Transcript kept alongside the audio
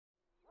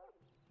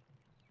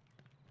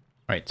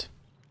Right.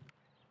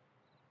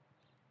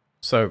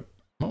 So,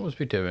 what was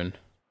we doing?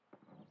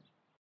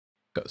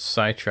 Got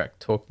sidetracked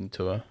talking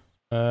to her.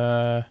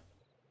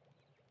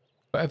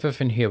 Got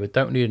everything here. We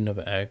don't need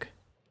another egg.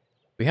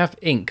 We have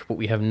ink, but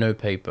we have no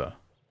paper.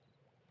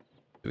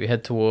 So we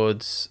head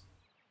towards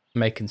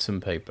making some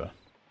paper.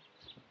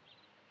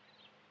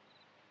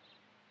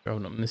 I've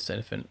not missed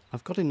anything.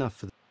 I've got enough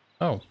for...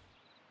 Oh.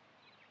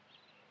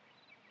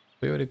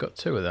 We already got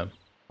 2 of them.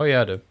 Oh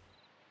yeah, I do.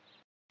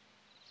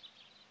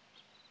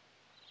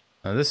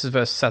 Now this is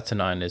where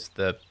Saturnine is,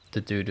 the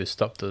dude who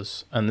stopped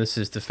us. And this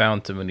is the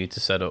fountain we need to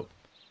set up.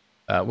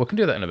 We can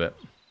do that in a bit.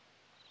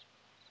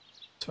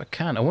 So I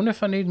can. I wonder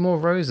if I need more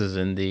roses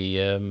in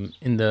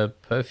the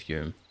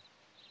perfume.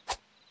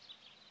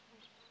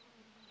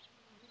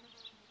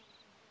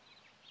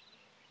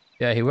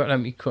 Yeah, he won't let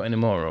me cut any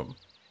more up.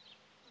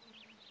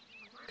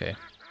 Okay.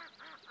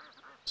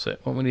 So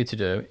what we need to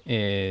do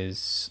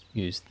is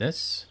use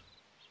this.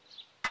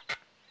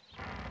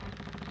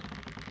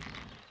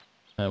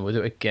 And we'll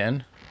do it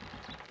again.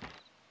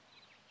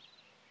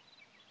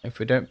 If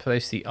we don't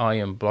place the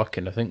iron block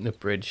in, I think the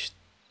bridge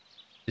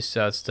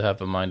decides to have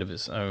a mind of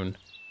its own.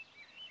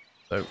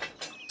 So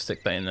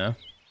stick that in there.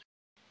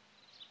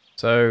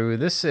 So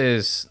this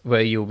is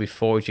where you'll be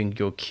forging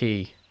your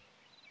key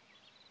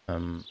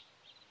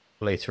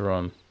later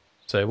on.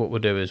 So what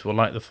we'll do is we'll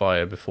light the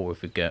fire before we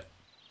forget.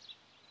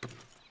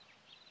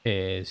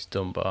 Is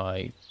done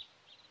by...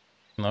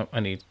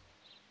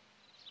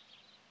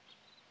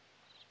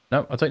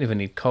 No, I don't even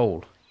need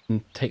coal. You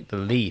can take the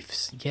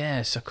leaves.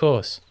 Yes, of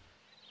course.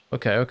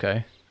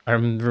 Okay.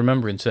 I'm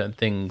remembering certain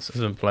things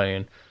as I'm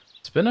playing.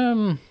 It's been,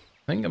 I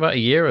think about a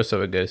year or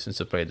so ago since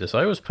I played this.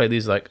 I always play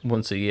these like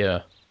once a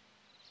year.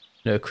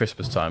 No,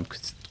 Christmas time.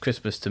 Cause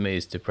Christmas to me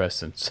is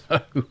depressing. So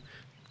I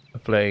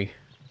play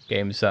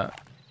games that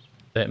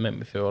make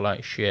me feel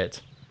like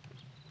shit.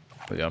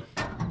 There we go.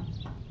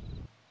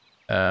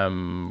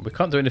 We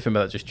can't do anything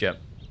about that just yet.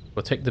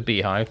 We'll take the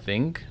beehive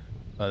thing.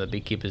 The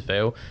beekeeper's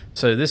veil.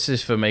 So this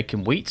is for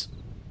making wheat.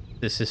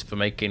 This is for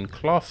making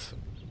cloth.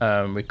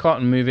 We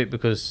can't move it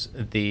because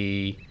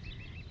this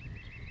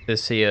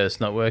here is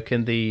not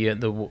working. The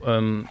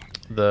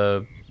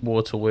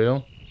water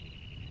wheel.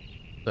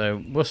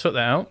 So we'll sort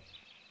that out.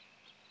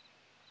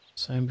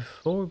 So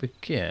before we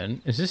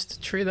begin, is this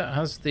the tree that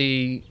has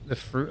the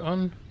fruit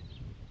on?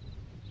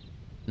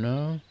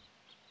 No.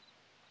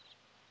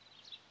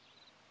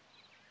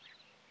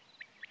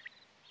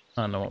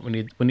 I don't know what we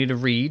need. We need a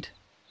reed.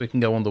 We can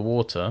go on the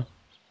water,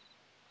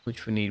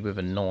 which we need with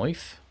a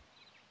knife.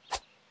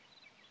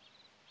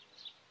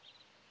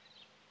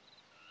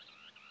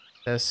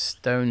 There's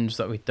stones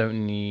that we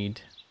don't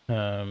need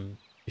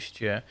just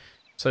yet.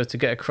 So to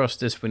get across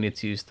this, we need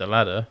to use the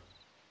ladder.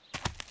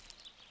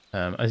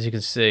 As you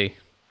can see,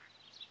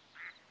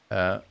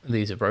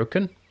 these are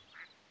broken.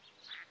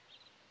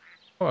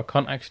 Oh, I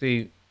can't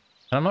actually...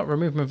 Can I not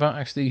remove them without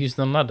actually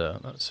using the ladder?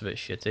 That's a bit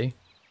shitty.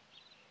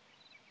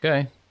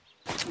 Okay.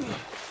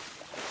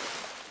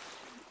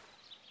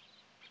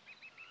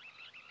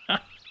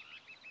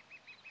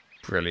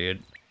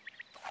 Brilliant.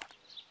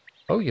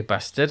 Oh, you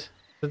bastard.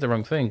 Did the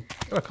wrong thing.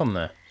 Get back on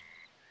there.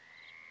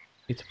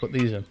 Need to put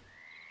these in.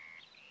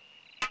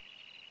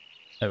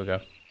 There we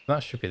go.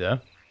 That should be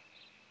there.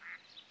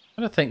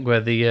 I don't think where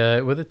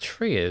the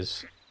tree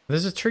is.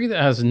 There's a tree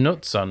that has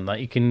nuts on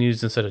that you can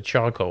use instead of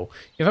charcoal.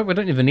 In fact, we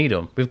don't even need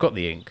them. We've got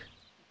the ink.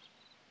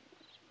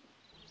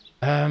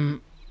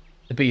 The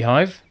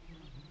beehive.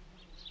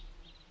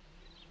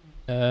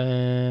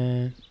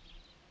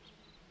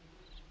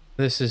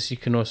 This is, you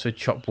can also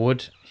chop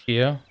wood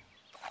here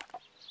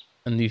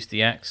and use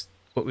the axe,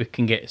 but we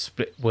can get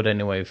split wood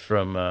anyway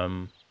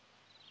from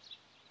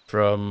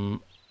the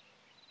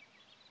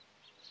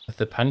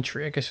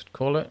pantry, I guess you'd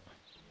call it.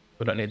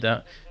 We don't need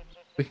that.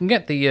 We can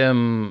get the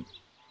in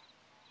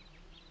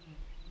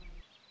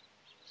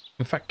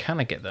fact, can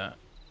I get that?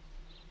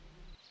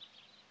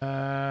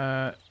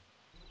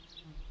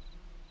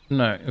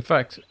 No, in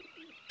fact,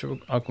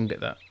 I can get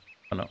that.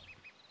 Or not.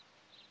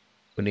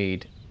 We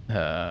need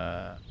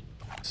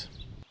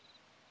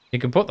you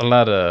can put the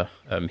ladder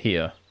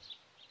here,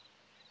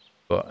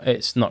 but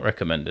it's not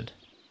recommended.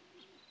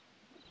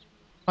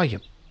 Oh,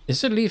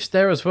 is there leaves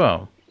there as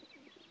well?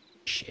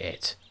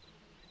 Shit.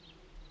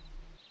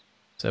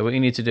 So what you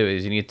need to do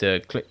is you need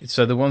to click.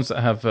 So the ones that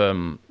have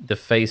the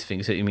face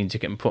things, that you mean you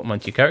can put them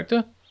onto your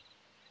character.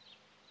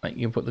 Like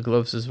you can put the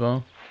gloves as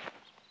well.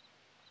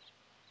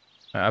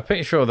 I'm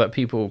pretty sure that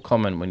people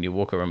comment when you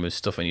walk around with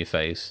stuff on your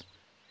face,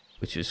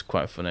 which is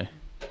quite funny.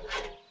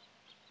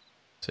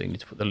 So you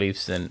need to put the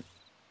leaves in,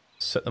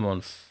 set them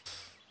on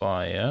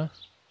fire.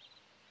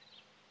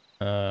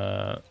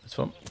 This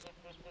one.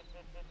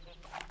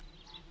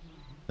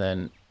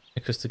 Then,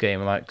 because the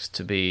game likes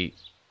to be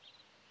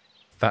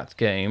that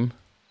game,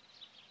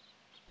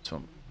 this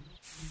one.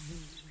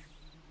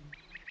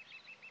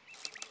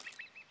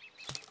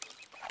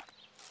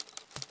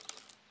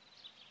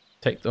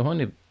 Take the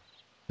honey.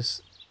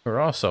 This for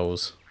our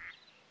souls.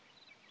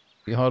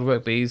 Your hard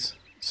work, bees.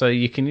 So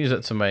you can use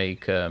it to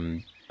make.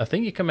 I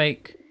think you can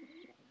make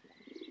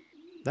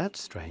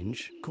That's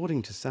strange.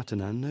 According to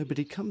Satanan,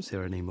 nobody comes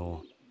here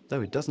anymore,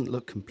 though it doesn't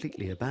look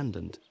completely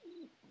abandoned.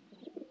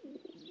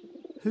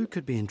 Who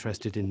could be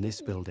interested in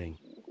this building?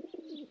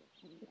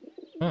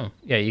 Oh,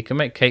 yeah, you can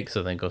make cakes,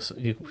 I think, or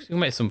you can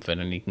make something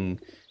and you can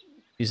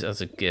use it as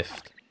a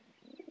gift.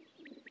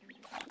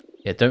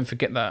 Yeah, don't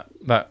forget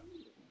that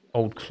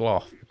old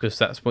cloth, because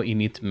that's what you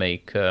need to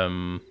make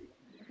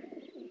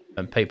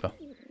paper.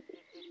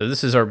 So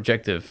this is our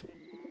objective.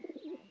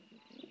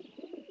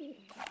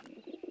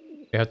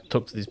 We have to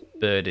talk to these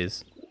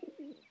birdies.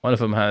 One of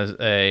them has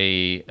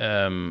a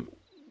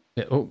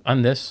yeah, oh,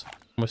 and this.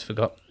 Almost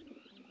forgot.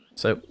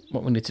 So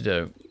what we need to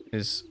do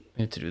is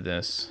we need to do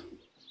this.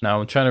 Now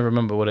I'm trying to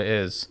remember what it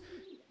is.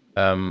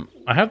 I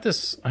have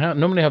this.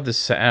 Normally have this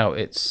set out.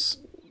 It's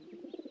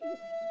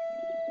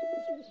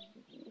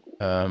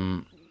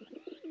there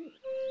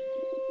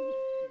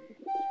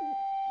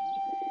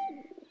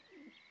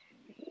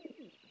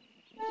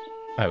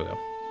we go.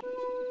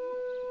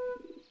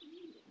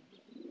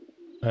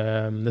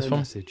 This No one.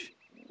 message.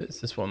 It's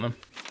this one then.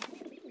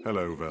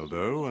 Hello,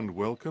 Veldo, and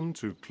welcome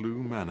to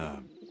Clou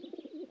Manor.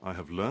 I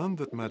have learned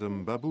that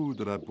Madame Babou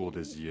de la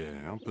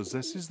Bourdesière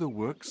possesses the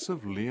works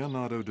of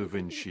Leonardo da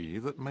Vinci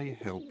that may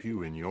help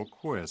you in your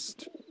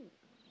quest.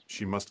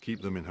 She must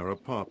keep them in her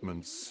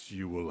apartments.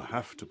 You will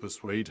have to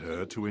persuade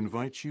her to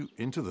invite you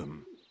into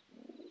them.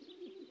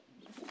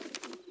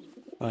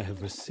 I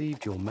have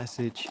received your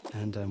message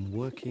and am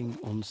working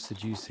on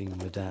seducing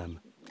Madame,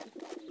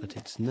 but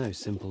it's no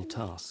simple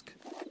task.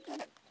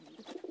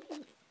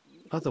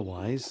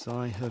 Otherwise,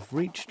 I have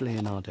reached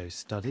Leonardo's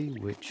study,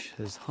 which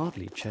has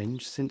hardly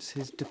changed since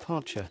his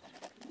departure.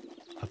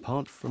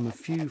 Apart from a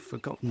few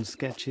forgotten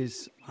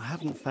sketches, I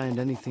haven't found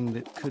anything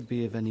that could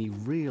be of any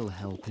real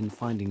help in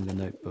finding the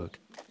notebook.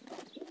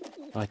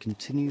 I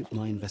continue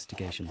my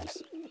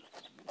investigations.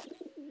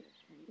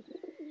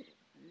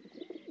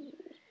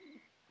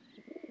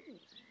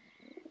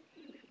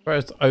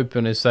 Whereas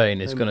open is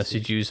saying it's No going to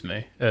message. seduce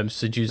me.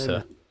 Seduce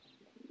her.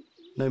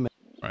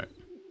 Right.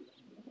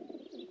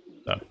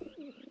 Done.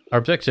 Our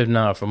objective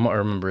now, from what I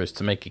remember, is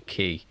to make a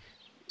key.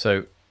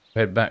 So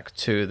head back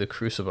to the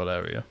crucible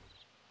area.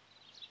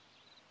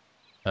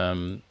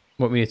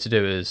 What we need to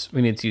do is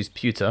we need to use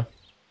pewter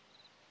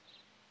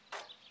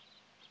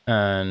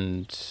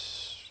and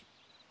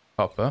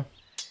copper.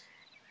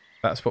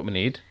 That's what we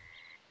need.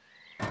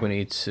 We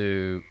need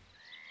to.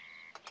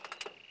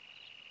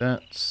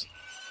 That's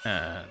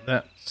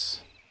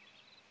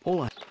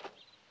All I...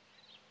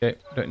 okay.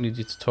 Don't need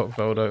you to talk,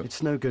 Valdo.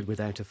 It's no good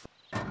without a...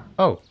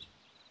 Oh,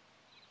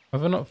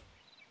 have I not?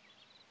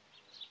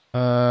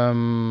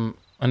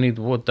 I need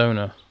the wood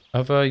donor.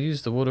 Have I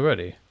used the wood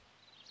already?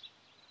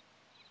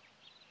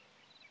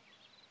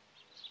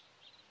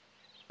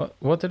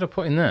 What did I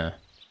put in there?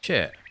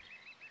 Shit.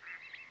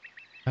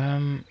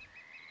 Did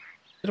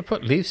I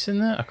put leaves in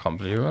there? I can't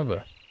really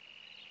remember.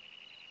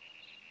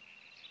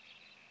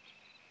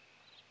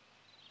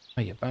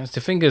 Oh yeah, bounce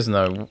the fingers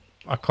now.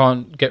 I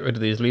can't get rid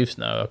of these leaves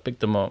now. I picked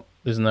them up.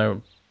 There's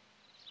no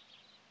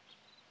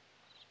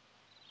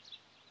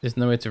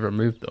way to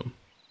remove them.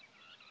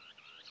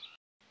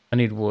 I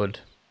need wood,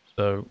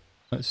 so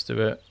let's do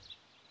it.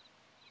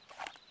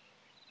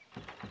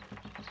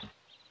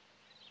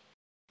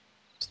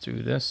 Let's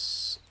do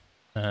this,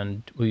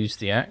 and we'll use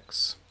the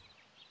axe.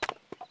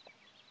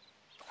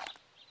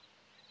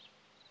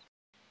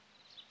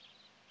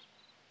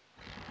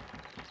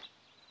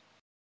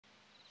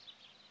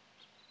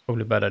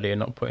 Probably a bad idea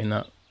not putting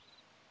that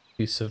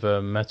piece of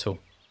metal.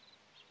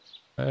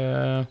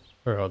 Where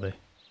are they?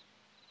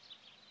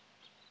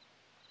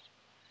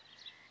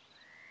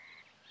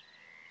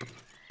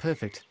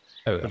 Perfect.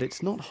 Oh, But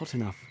it's not hot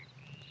enough.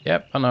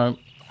 yep, I know.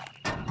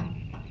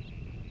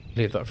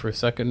 Leave that for a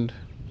second.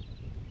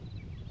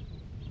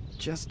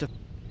 Just a...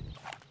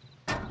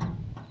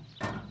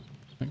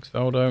 Thanks,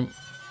 Valdo.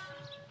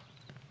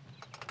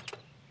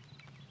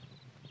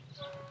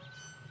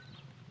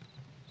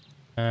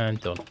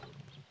 And done.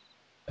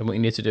 And what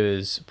you need to do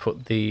is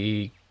put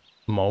the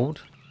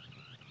mold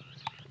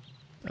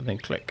and then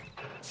click.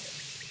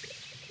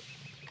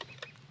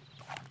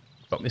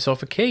 Got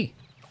myself a key.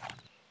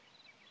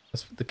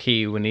 That's the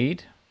key we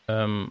need.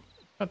 God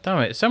damn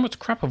it, so much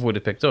crap I've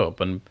already picked up,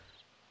 and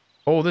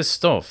all this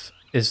stuff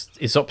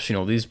is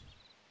optional. These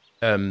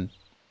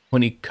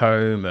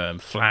honeycomb,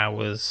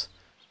 flowers.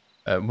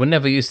 We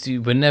never need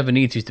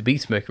to use the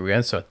beast maker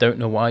again, so I don't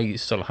know why you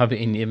still have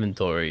it in the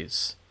inventory.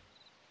 It's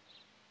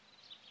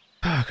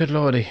good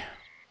lordy.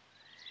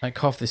 Like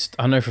half this,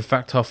 I know for a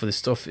fact half of this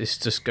stuff is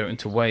just going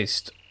to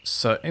waste.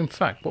 So in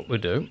fact, what we'll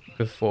do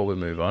before we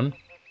move on,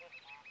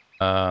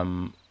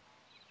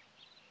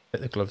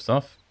 take the gloves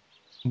off.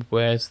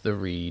 Where's the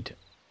reed?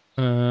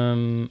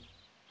 There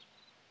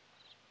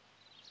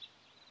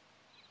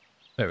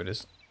it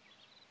is.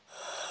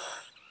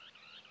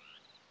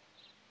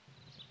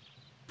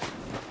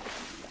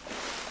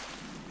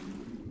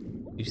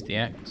 Use the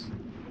axe.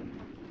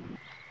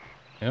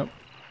 Yep.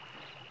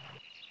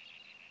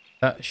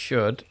 That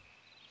should.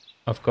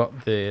 I've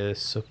got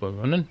this up and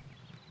running.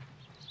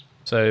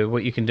 So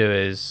what you can do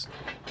is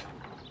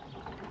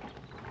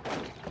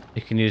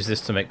You can use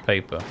this to make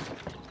paper.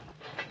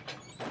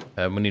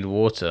 We need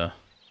water,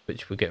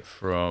 which we get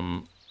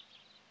from...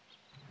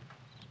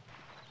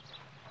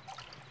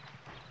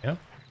 Yeah.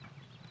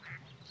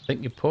 I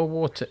think you pour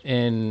water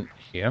in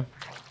here.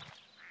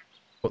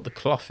 Put the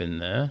cloth in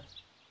there.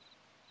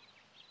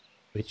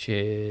 Which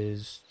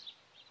is...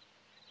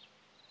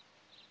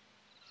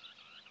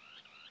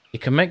 You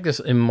can make this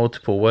in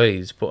multiple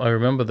ways, but I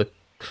remember the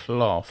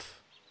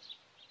cloth.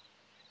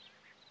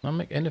 Can I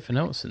make anything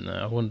else in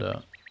there? I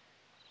wonder.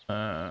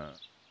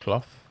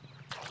 Cloth.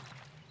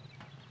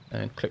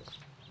 And click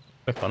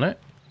on it,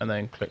 and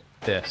then click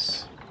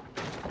this.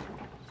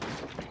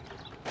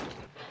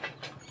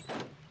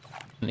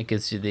 And it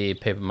gives you the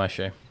paper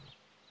mache.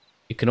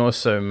 You can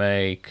also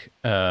make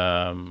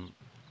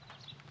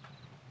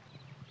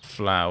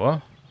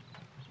flour.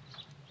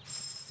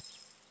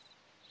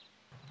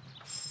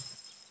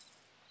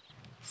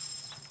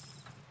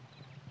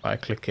 By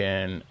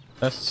clicking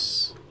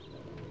this,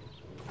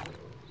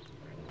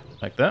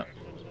 like that.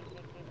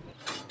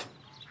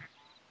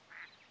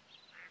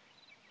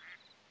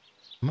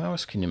 What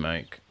else can you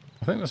make?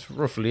 I think that's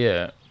roughly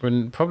it.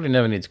 We probably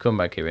never need to come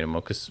back here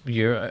anymore because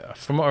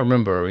from what I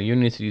remember, you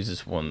need to use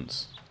this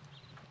once.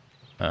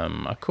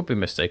 I could be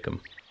mistaken.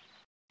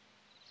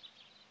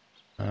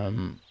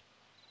 In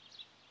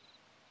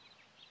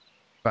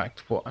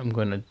fact, what I'm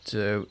gonna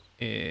do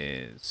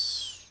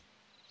is...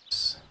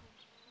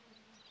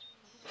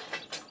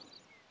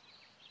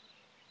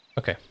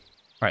 Okay,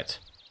 right.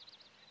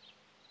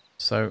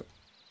 So,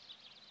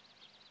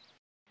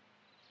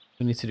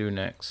 we need to do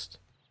next.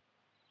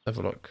 Have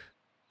a look.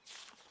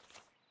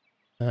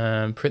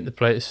 Print the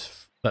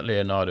plates that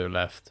Leonardo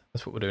left.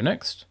 That's what we'll do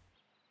next.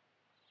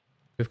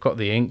 We've got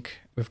the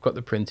ink. We've got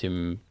the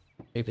printing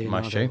paper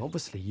mache. Leonardo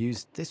obviously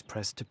used this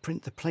press to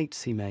print the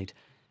plates he made.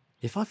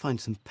 If I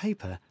find some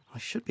paper, I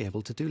should be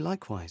able to do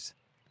likewise.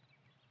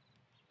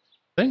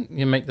 I think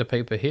you make the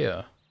paper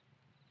here.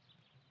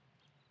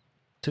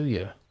 Do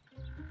you?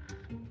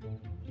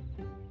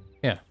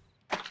 Yeah.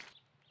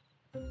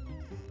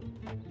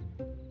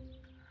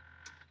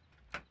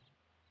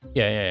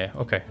 Yeah.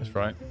 Okay, that's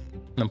right.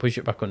 And then push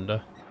it back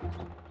under.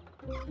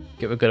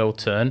 Give it a good old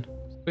turn.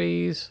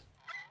 Squeeze.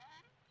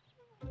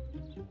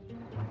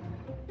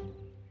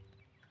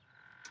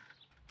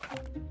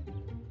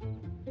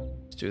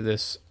 Let's do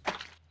this.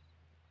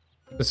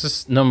 This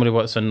is normally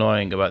what's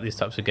annoying about these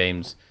types of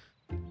games.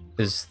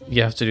 Is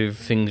you have to do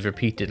things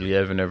repeatedly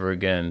over and over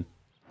again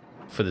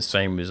for the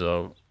same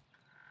result.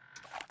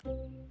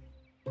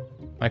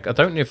 Like, I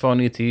don't know if I'll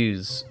need to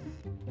use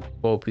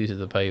 4 pieces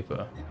of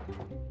paper.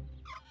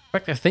 In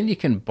fact, I think you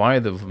can buy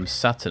them from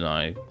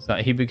Saturnine.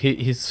 That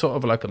he's sort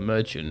of like a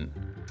merchant.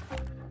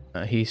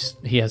 He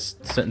has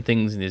certain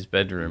things in his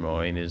bedroom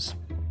or in his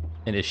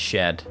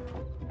shed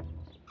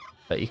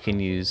that you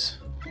can use,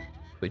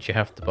 which you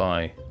have to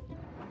buy.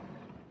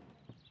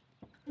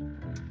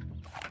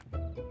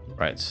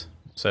 Right.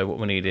 So what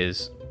we need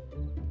is,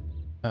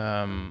 what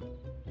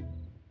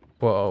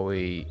are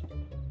we?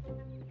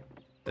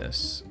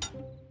 This.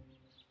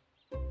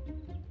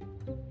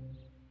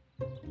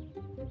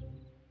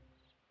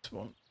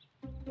 One.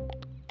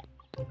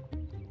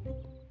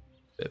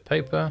 Bit of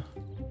paper.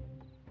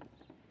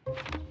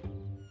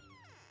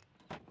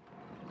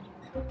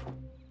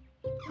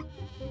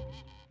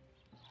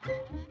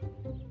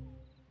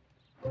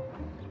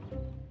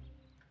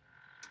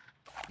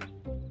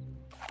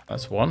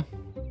 That's one.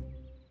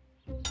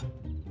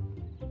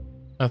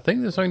 I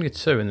think there's only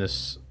 2 in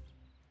this.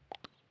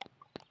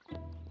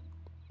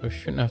 We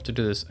shouldn't have to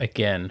do this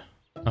again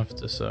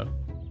after, so.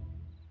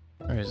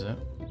 Where is it?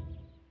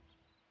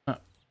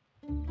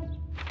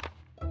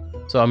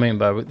 So I mean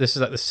by this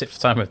is like the 6th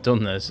time I've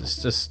done this.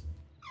 It's just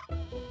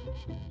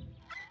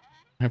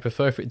I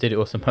prefer if it did it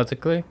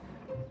automatically.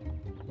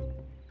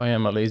 I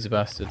am a lazy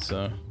bastard,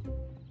 so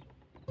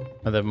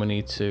and then we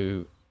need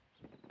to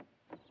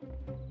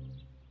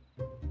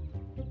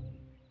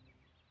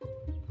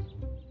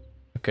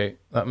okay,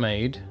 that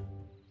made.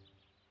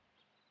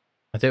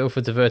 I deal for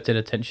diverted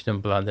attention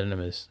and blind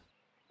enemies.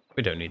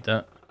 We don't need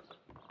that.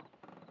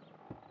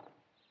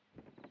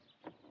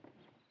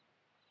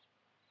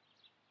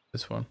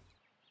 This one.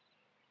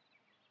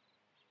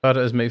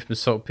 Powder is made from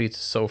saltpeter,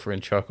 sulfur,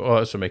 and charcoal. Oh,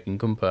 that's for making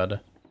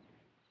gunpowder.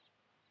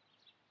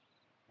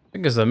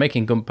 Because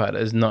making gunpowder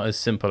is not as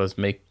simple as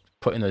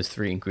putting those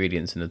 3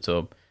 ingredients in the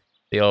tub.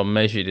 They are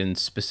measured in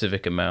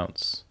specific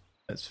amounts.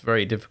 It's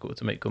very difficult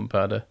to make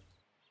gunpowder.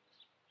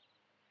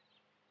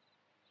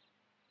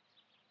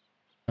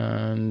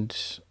 And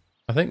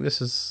I think this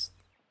is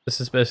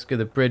basically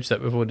the bridge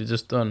that we've already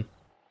just done.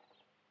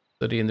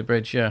 Studying the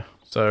bridge, yeah.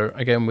 So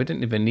again, we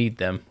didn't even need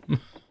them.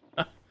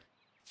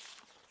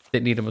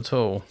 Didn't need them at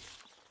all.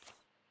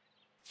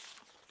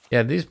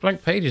 Yeah, these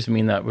blank pages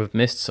mean that we've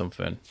missed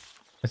something.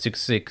 As you can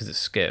see, because it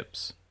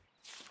skips.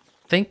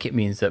 I think it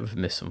means that we've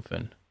missed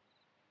something.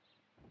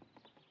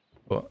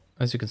 But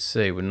as you can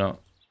see, we've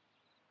not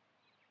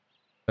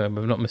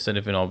missed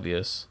anything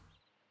obvious.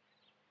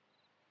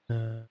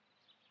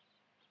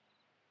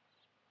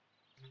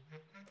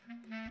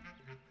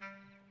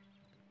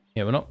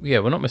 Yeah,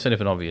 we're not missing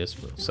anything obvious,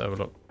 but let's have a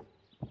look.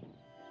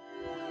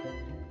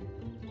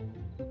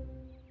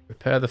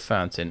 Repair the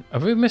fountain.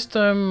 Have we missed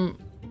one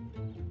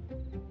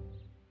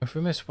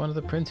of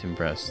the printing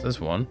press? There's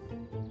one.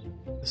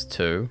 There's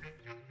two.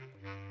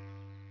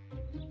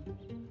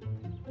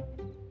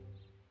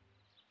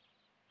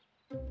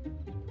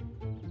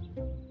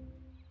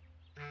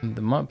 And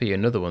there might be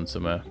another one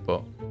somewhere,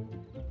 but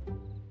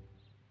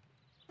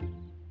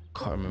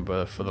can't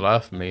remember for the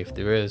life of me if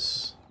there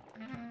is.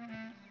 I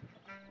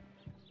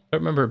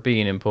don't remember it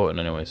being important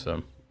anyway,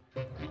 so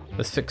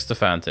let's fix the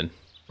fountain.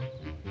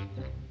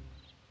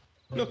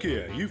 Look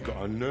here, you've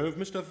got a nerve,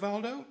 Mr.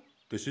 Valdo.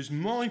 This is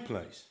my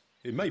place.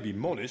 It may be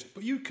modest,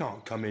 but you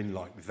can't come in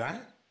like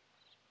that.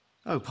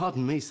 Oh,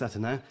 pardon me,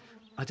 Satana.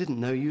 I didn't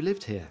know you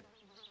lived here.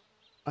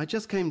 I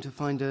just came to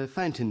find a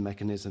fountain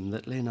mechanism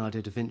that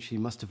Leonardo da Vinci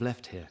must have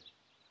left here.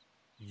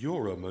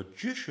 You're a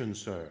magician,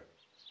 sir.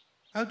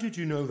 How did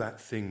you know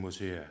that thing was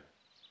here?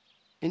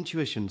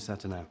 Intuition,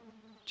 Satana.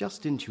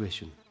 Just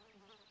intuition.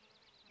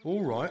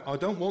 All right, I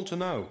don't want to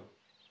know.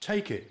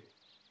 Take it.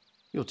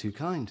 You're too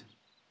kind.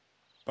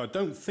 But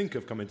don't think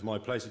of coming to my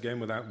place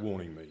again without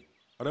warning me.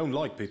 I don't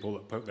like people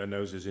that poke their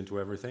noses into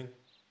everything.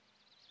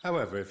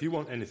 However, if you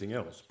want anything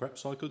else,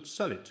 perhaps I could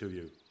sell it to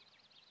you.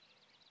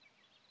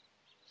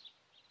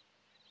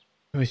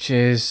 Which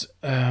is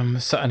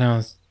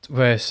Satana's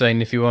way of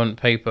saying if you want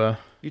paper.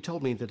 You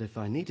told me that if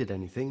I needed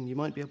anything, you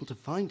might be able to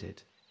find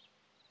it.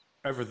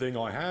 Everything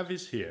I have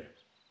is here.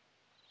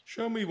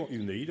 Show me what you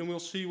need and we'll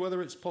see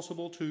whether it's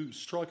possible to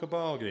strike a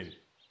bargain.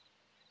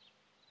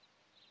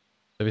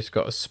 So he's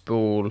got a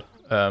spool.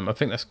 I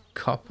think that's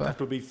copper.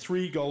 That'll be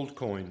 3 gold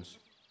coins.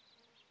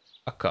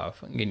 I can't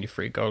fucking give you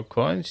 3 gold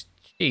coins.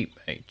 Cheap,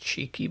 mate.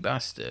 Cheeky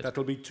bastard.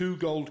 That'll be 2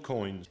 gold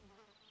coins.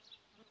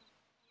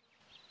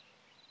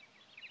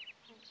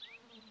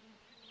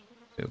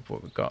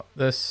 What we got?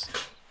 This.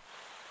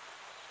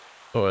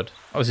 Forward.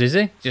 That was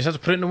easy. Just had to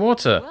put it in the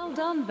water. Well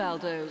done,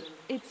 Valdo.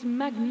 It's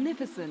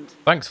magnificent.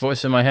 Thanks,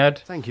 voice in my head.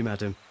 Thank you,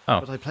 madam.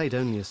 Oh. But I played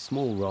only a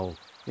small role.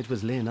 It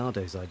was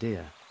Leonardo's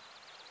idea.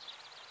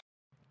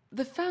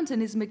 The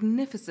fountain is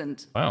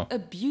magnificent. Wow. A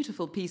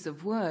beautiful piece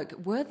of work,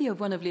 worthy of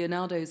one of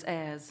Leonardo's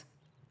heirs.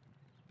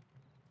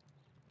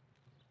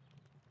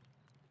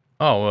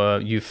 Oh,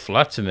 you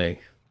flatter me.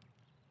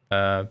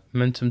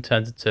 Mentum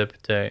tend to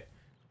interpret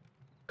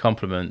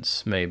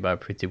compliments made by a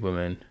pretty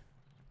woman.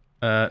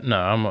 No,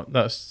 I'm not.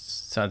 That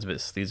sounds a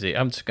bit sleazy.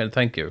 I'm just going to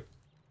thank you.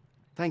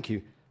 Thank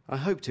you. I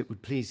hoped it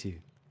would please you.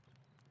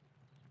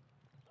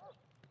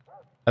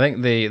 I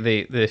think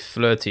the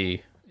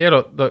flirty.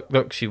 Yeah,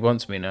 look. She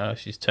wants me now.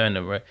 She's turned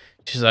away.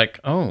 She's like,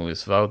 oh,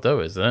 it's Valdo,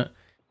 is it?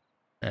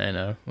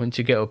 And once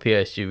you get up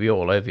here, she'll be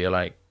all over you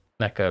like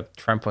a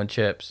tramp on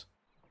chips.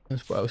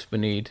 That's what else we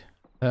need.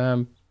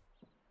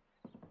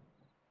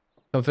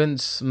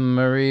 Convince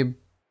Marie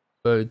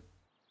Baudot.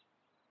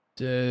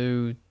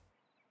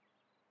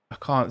 I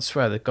can't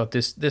swear that God,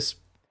 this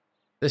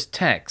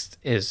text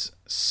is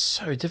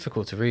so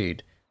difficult to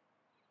read.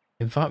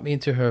 Invite me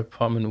into her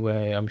apartment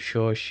where I'm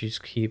sure she's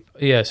keep.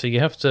 Yeah, so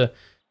you have to.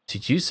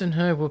 Seducing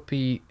her would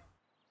be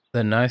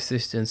the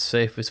nicest and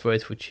safest way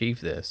to achieve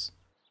this.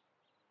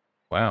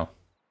 Wow.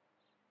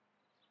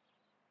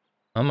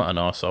 I'm not an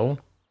arsehole.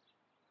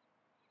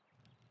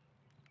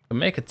 I can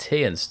make a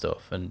tea and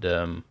stuff, and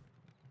let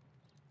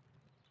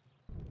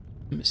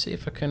me see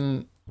if I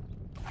can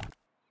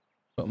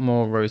put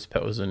more rose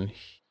petals in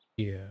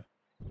here.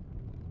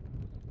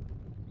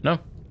 No,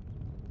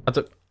 I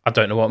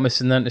don't know what I'm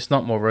missing then. It's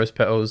not more rose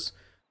petals.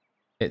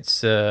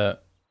 It's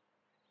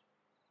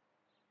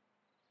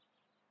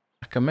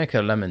I can make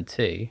a lemon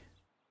tea.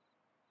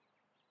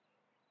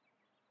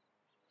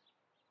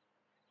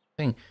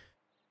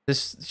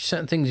 There's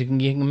certain things you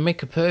can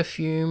make a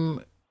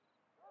perfume.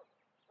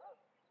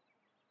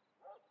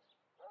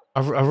 I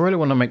really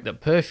want to make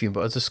that perfume,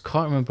 but I just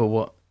can't remember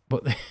what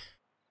what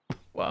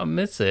I'm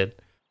missing.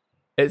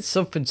 It's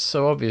something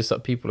so obvious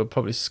that people are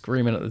probably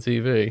screaming at the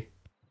TV.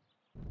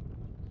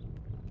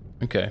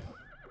 Okay,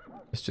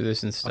 let's do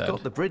this instead. I've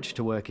got the bridge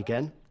to work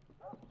again.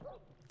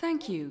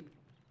 Thank you.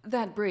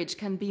 That bridge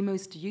can be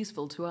most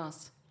useful to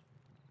us.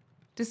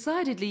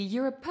 Decidedly,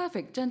 you're a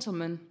perfect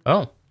gentleman.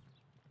 Oh.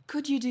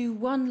 Could you do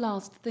one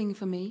last thing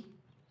for me?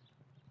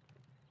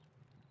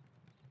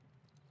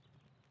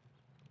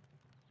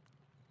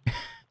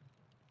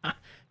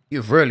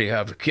 You really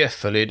have a gift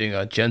for leading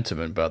a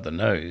gentleman by the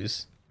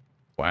nose.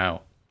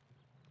 Wow.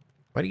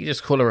 Why don't you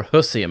just call her a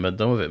hussy and be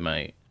done with it,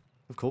 mate?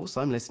 Of course,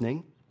 I'm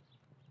listening.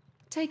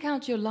 Take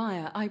out your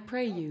lyre, I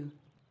pray you.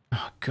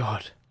 Oh,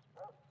 God.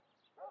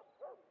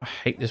 I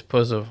hate this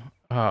puzzle.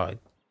 Oh,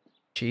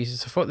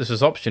 Jesus. I thought this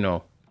was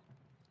optional.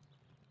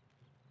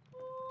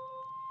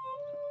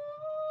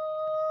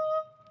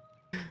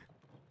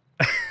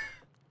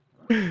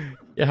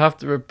 You have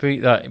to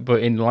repeat that,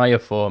 but in lyre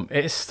form.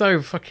 It's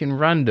so fucking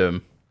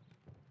random.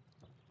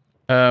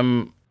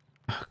 Oh,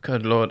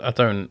 good Lord, I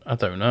don't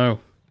know.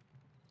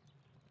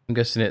 I'm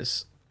guessing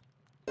it's.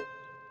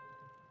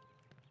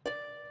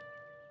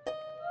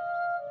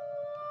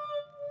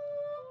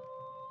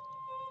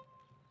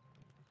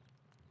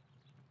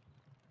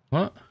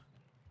 What?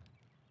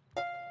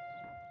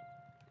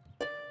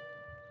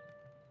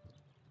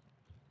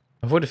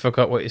 I've already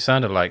forgot what you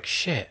sounded like.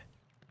 Shit.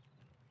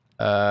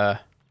 Oh.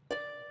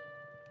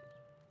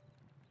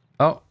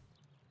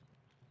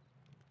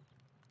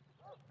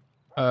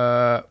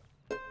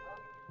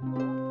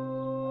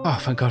 Oh,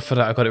 thank God for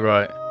that. I got it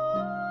right.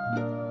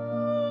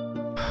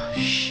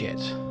 Shit.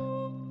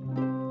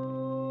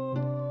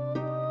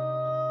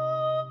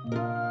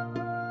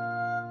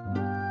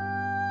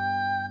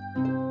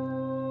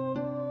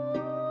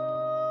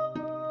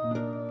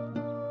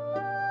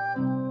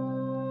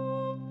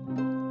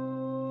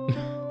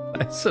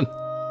 That's some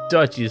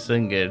dodgy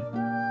singing.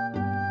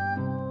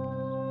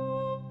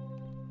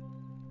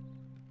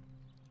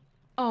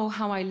 Oh,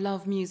 how I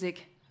love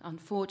music.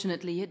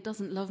 Unfortunately, it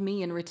doesn't love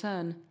me in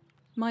return.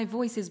 My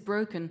voice is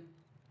broken.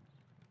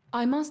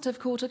 I must have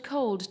caught a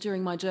cold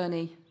during my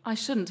journey. I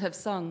shouldn't have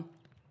sung.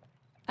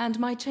 And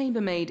my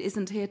chambermaid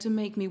isn't here to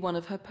make me one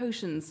of her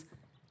potions.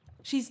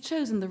 She's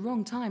chosen the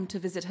wrong time to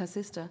visit her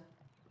sister.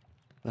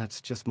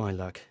 That's just my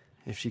luck.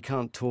 If she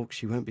can't talk,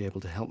 she won't be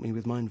able to help me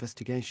with my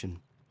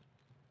investigation.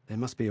 There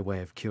must be a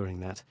way of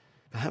curing that.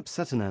 Perhaps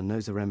Satanan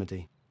knows a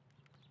remedy.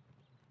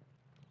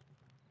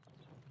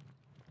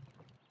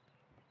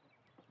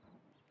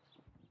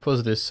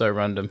 Puzzle is so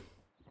random.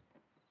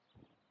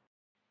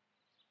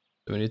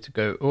 So we need to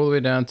go all the way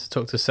down to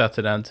talk to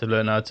Satanan to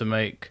learn how to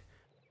make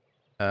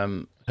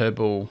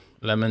herbal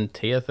lemon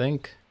tea, I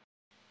think.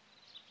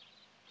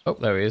 Oh,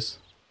 there he is.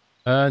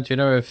 Do you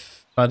know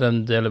if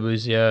Madame de la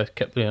Bouzière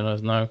kept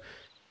Leonard's now?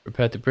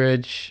 Repaired the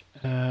bridge.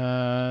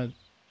 How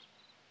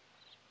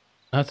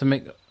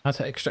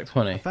to extract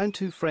honey. I found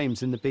 2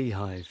 frames in the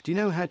beehive. Do you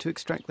know how to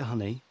extract the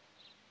honey?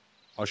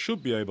 I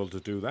should be able to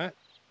do that,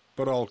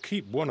 but I'll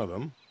keep one of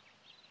them.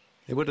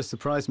 It would have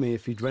surprised me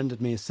if you'd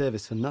rendered me a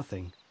service for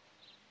nothing.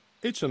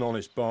 It's an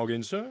honest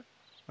bargain, sir,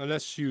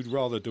 unless you'd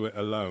rather do it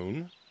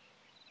alone.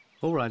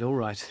 All right, all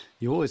right.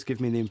 You always give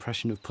me the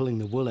impression of pulling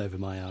the wool over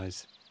my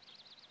eyes.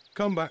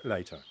 Come back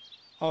later.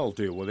 I'll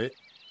deal with it.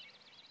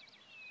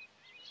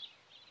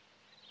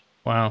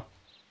 Wow.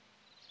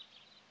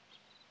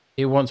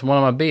 He wants one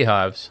of my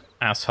beehives,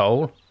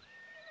 asshole.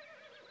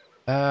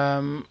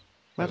 Madame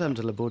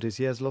de la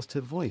Bourdisière's lost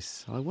her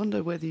voice. I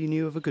wonder whether you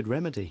knew of a good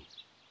remedy.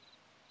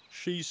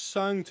 She's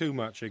sung too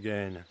much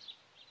again.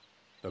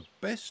 The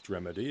best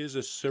remedy is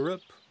a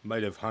syrup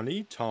made of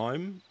honey,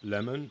 thyme,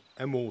 lemon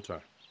and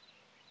water.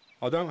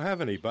 I don't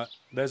have any, but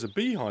there's a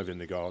beehive in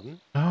the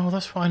garden. Oh,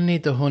 that's what I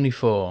need the honey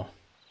for.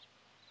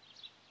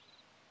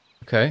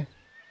 Okay.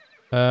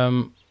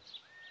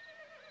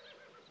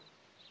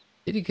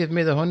 Did he give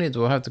me the honey, or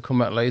do I have to come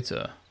back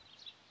later?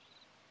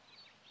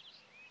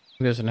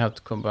 He doesn't have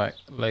to come back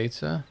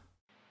later.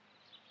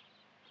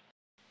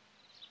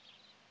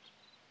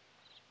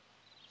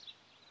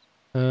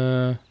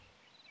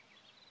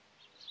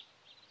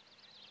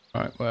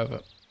 Right,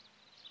 whatever.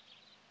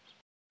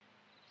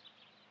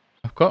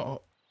 I've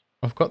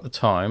got the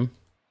time.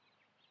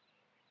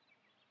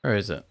 Where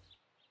is it?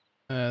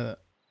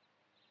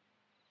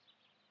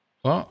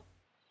 What?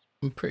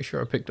 I'm pretty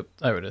sure I picked up.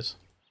 There it is.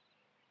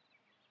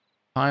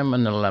 Thyme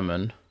and the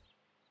lemon.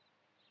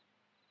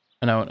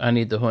 And I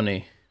need the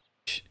honey.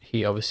 Which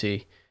he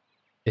obviously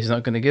is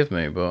not going to give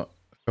me, but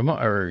from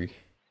what in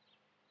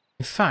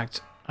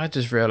fact, I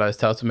just realized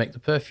how to make the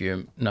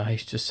perfume. No,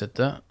 he's just said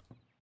that.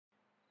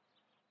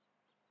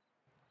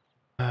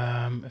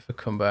 If I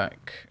come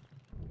back,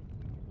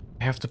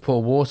 I have to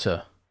pour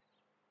water.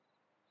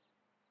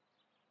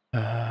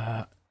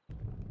 Yeah.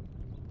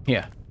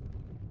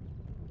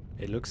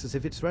 It looks as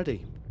if it's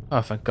ready.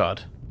 Oh, thank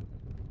God.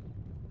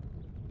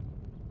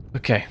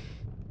 Okay.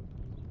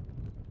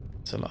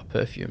 It's a lot of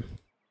perfume.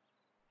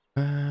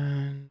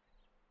 And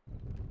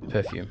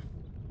perfume.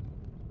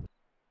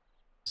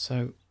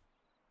 So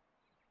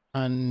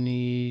I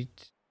need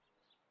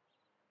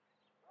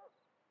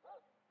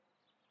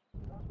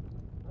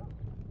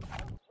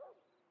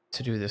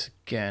to do this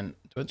again.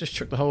 Do I just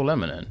chuck the whole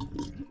lemon in?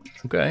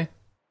 Okay.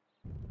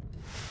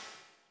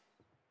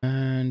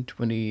 And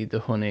we need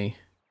the honey.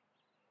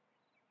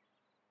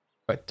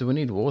 Right, do we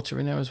need water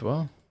in there as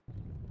well?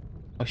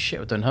 Oh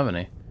shit, I don't have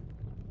any.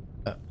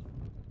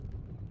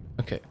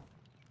 Okay.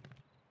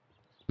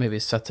 Maybe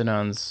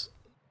Satanan's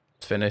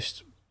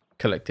finished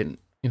collecting.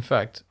 In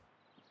fact,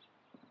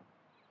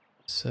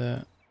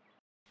 you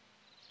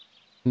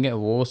can get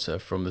water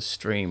from the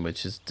stream,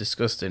 which is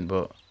disgusting,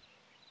 but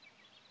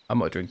I'm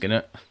not drinking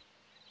it.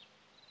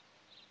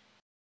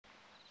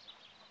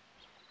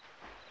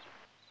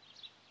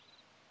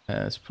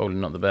 It's probably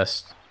not the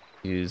best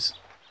to use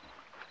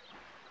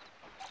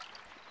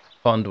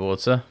pond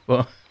water,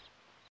 but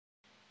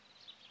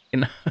you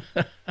know,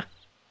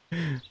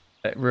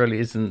 it really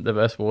isn't the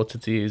best water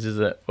to use, is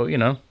it? But you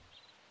know.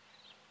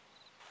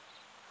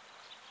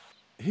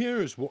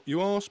 Here's what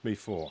you asked me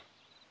for.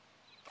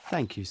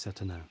 Thank you,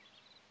 Satanan.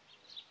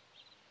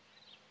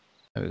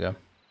 There we go. I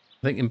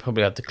think you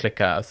probably have to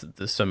click out.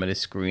 There's so many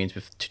screens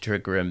to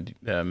trigger him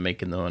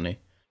making the honey.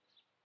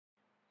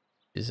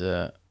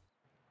 There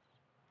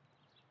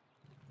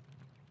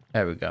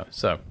we go.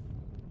 So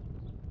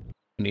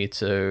We need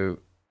to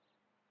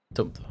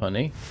dump the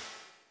honey.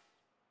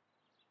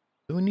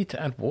 Do we need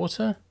to add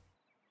water?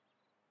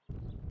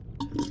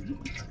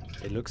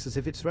 It looks as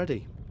if it's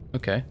ready.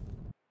 Okay.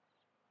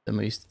 Then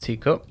we use the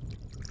teacup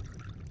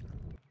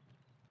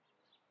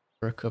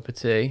for a cup of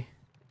tea.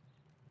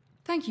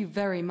 Thank you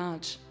very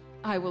much.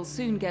 I will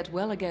soon get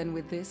well again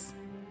with this.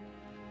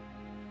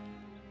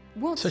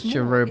 What's Such a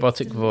more,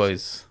 robotic it's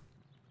delicious. voice.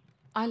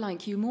 I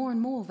like you more and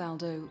more,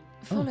 Valdo.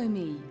 Follow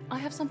me. I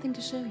have something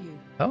to show you.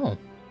 Oh.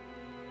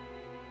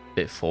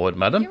 Bit forward,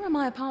 madam. Here are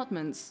my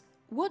apartments.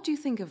 What do you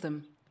think of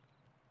them?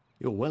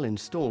 You're well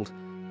installed,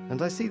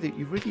 and I see that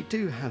you really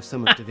do have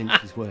some of Da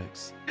Vinci's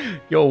works.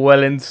 You're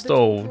well The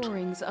installed. top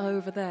drawings are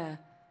over there.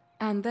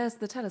 And there's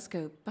the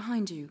telescope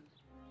behind you.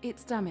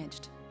 It's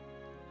damaged.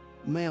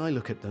 May I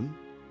look at them?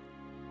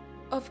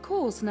 Of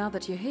course, now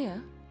that you're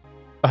here.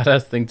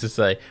 Badass thing to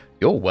say.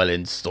 You're well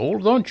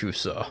installed, aren't you,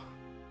 sir?